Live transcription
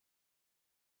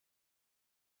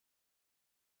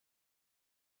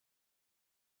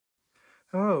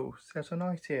Hello,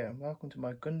 Knight here, and welcome to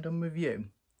my Gundam review.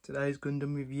 Today's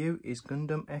Gundam review is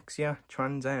Gundam Exia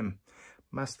TM MG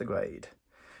Master Grade.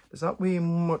 There's not really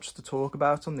much to talk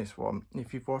about on this one.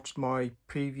 If you've watched my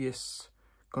previous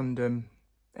Gundam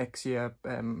Exia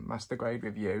Master Grade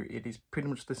review, it is pretty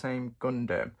much the same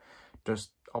Gundam,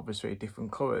 just obviously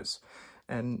different colours.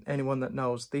 And anyone that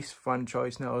knows this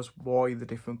franchise knows why you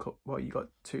got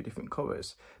two different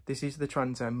colours. This is the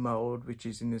Trans Am mode, which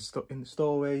is in the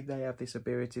story. They have this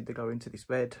ability to go into this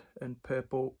red and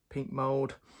purple pink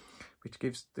mode, which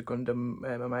gives the Gundam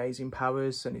amazing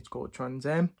powers, and it's called Trans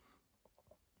Am.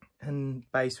 And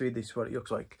basically this is what it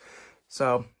looks like.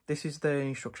 So this is the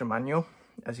instruction manual,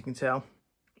 as you can tell.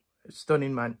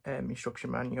 Stunning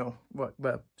instruction manual,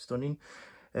 well, stunning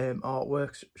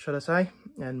artwork, should I say.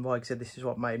 And like I said, this is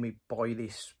what made me buy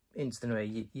this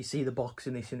instantly. You see the box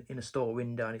in this in a store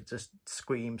window and it just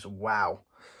screams wow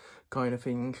kind of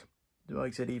thing. Like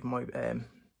I said, even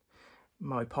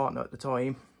my partner at the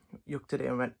time looked at it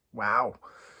and went wow,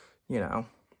 you know.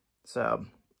 So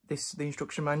this is the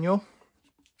instruction manual.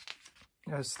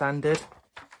 As standard,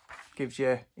 gives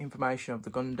you information of the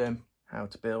Gundam, how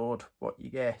to build, what you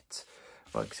get.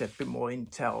 Like I said, a bit more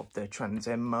intel of the Trans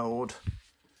Am mode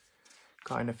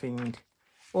kind of thing,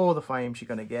 all the frames you're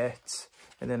going to get.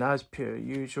 And then as per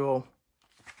usual,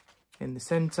 in the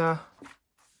centre, a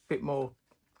bit more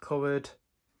coloured,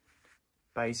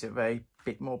 basically,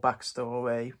 bit more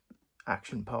backstory,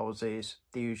 action poses,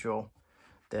 the usual,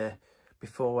 the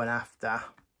before and after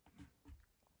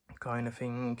kind of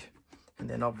thing. And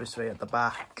then obviously at the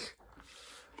back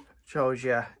shows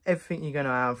you everything you're going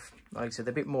to have. Like I said,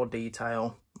 a bit more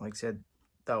detail. Like I said,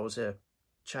 those are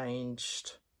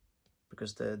changed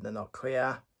because they're not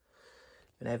clear,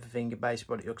 and everything,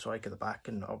 basically what it looks like at the back,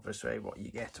 and obviously what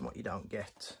you get and what you don't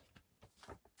get.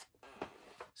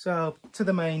 So to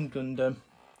the main Gundam.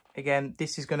 Again,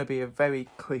 this is going to be a very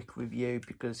quick review,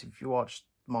 because if you watched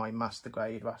my Master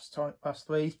Grade last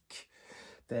week,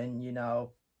 then you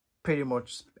know pretty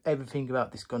much everything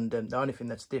about this Gundam. The only thing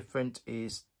that's different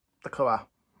is the colour.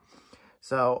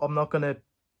 So I'm not going to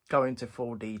go into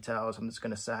full details. I'm just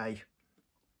going to say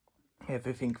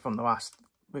everything from the last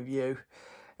review.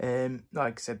 Like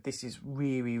I said, this is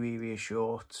really a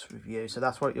short review. So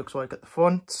that's what it looks like at the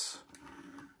front,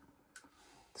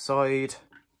 the side,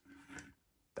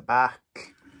 the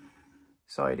back,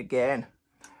 side again.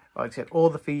 Like I said, all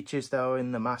the features though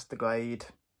in the Master Grade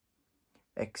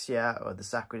Exia or the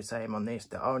exactly the same on this.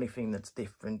 The only thing that's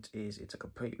different is it's a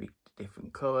completely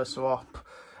different colour swap.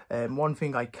 One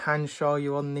thing I can show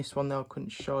you on this one that I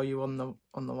couldn't show you on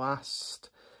the last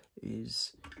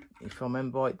is, if I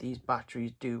remember right, these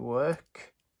batteries do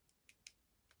work,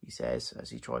 he says, as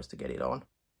he tries to get it on.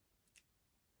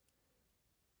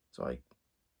 It's like,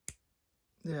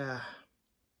 yeah,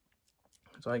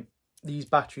 it's like these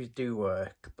batteries do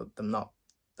work, but they're not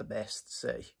the best to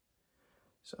see.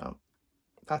 So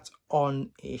that's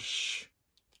on-ish.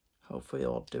 Hopefully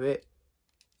I'll do it.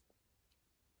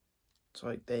 It's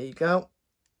like, there you go.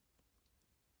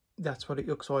 That's what it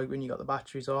looks like when you got the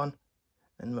batteries on.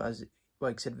 And as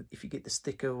like I said, if you get the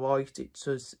sticker right, it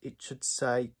should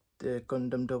say the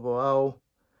Gundam 00,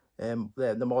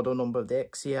 the model number of the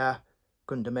Exia,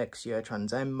 Gundam Exia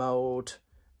Trans Am mode.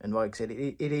 And like I said,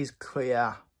 it is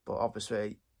clear, but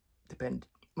obviously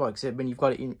like I said, when you've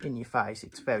got it in your face,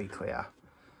 it's very clear.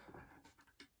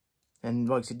 And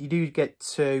like I said, you do get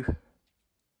two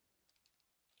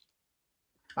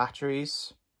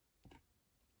batteries,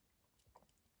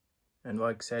 and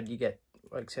like I said, you get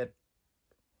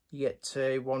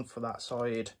two, one for that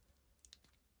side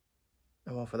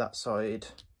and one for that side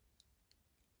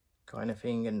kind of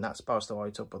thing, and that's supposed to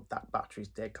light up, but that battery's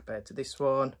dead compared to this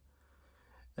one,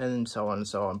 and so on and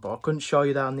so on. But I couldn't show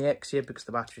you that on the Exia because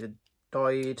the battery had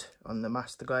died on the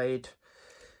Master Grade.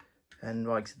 And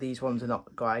like these ones are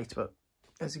not great, but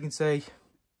as you can see,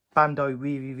 Bandai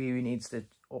really needs to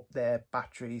up their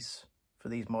batteries for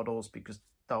these models, because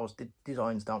those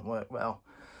designs don't work well.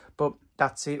 But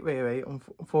that's it really.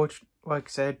 Unfortunately, like I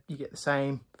said, you get the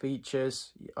same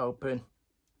features. You open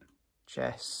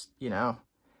chest, you know,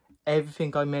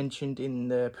 everything I mentioned in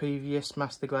the previous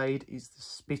Master Grade is the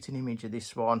spitting image of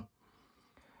this one.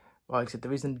 Like I said,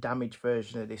 there isn't a damaged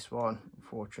version of this one,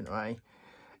 unfortunately.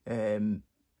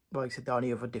 Like I said, the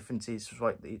only other difference is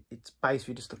like it's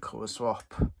basically just a colour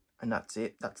swap, and that's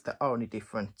it. That's the only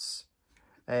difference.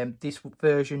 This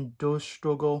version does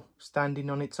struggle standing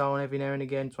on its own every now and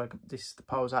again. So this is the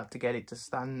pose I had to get it to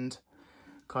stand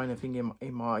kind of thing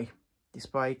in my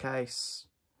display case.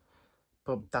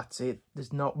 But that's it.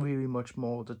 There's not really much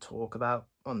more to talk about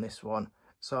on this one.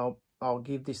 So I'll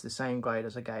give this the same grade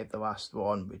as I gave the last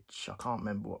one, which I can't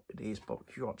remember what it is, but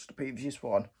if you watched the previous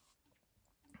one,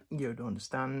 you'd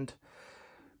understand.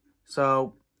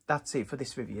 So that's it for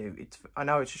this review. I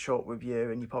know it's a short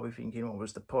review and you're probably thinking what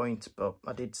was the point, but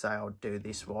I did say I would do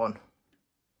this one,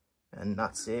 and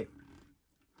that's it.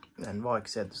 And like I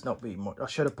said, there's not really much. I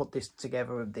should have put this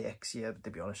together with the Exia, to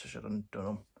be honest. I should have done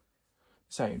them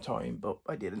same time, but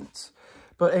I didn't.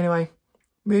 But anyway,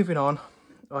 moving on.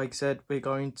 Like I said, we're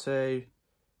going to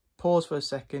pause for a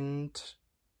second.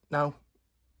 Now,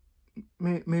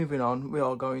 moving on, we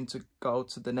are going to go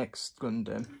to the next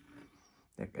Gundam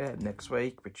next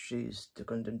week, which is the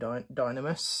Gundam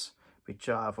Dynamis, which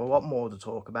I have a lot more to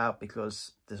talk about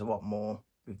because there's a lot more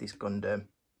with this Gundam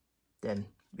than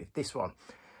with this one.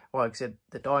 Like I said,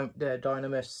 the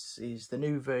Dynamis is the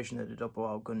new version of the Double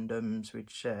O Gundams,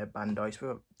 which Bandai's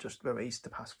just released the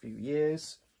past few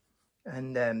years.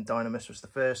 And Dynamis was the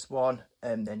first one,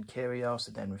 and then Kyrios,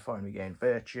 and then we finally gained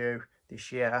Virtue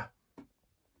this year,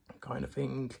 kind of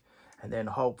thing. And then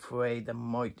hopefully they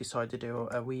might decide to do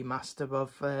a remaster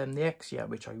of the Exia,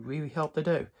 which I really hope they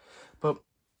do. But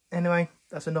anyway,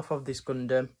 that's enough of this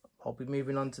Gundam. I'll be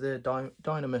moving on to the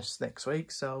Dynamis next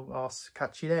week, so I'll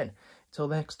catch you then. Till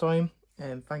next time,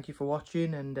 thank you for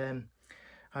watching, and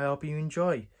I hope you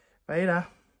enjoy. Later.